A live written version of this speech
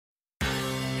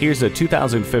Here's a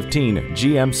 2015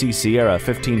 GMC Sierra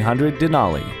 1500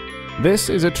 Denali. This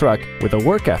is a truck with a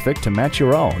work ethic to match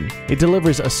your own. It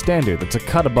delivers a standard that's a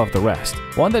cut above the rest,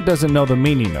 one that doesn't know the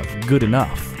meaning of good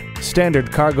enough.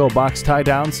 Standard cargo box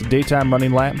tie-downs, daytime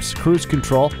running lamps, cruise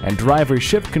control, and driver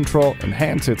shift control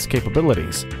enhance its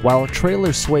capabilities, while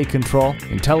trailer sway control,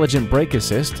 intelligent brake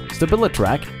assist,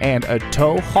 StabiliTrak, and a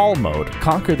tow haul mode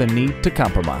conquer the need to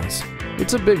compromise.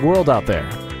 It's a big world out there.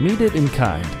 Meet it in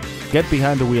kind. Get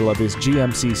behind the wheel of this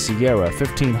GMC Sierra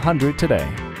 1500 today.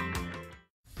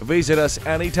 Visit us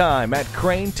anytime at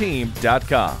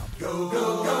crainteam.com. Go, go.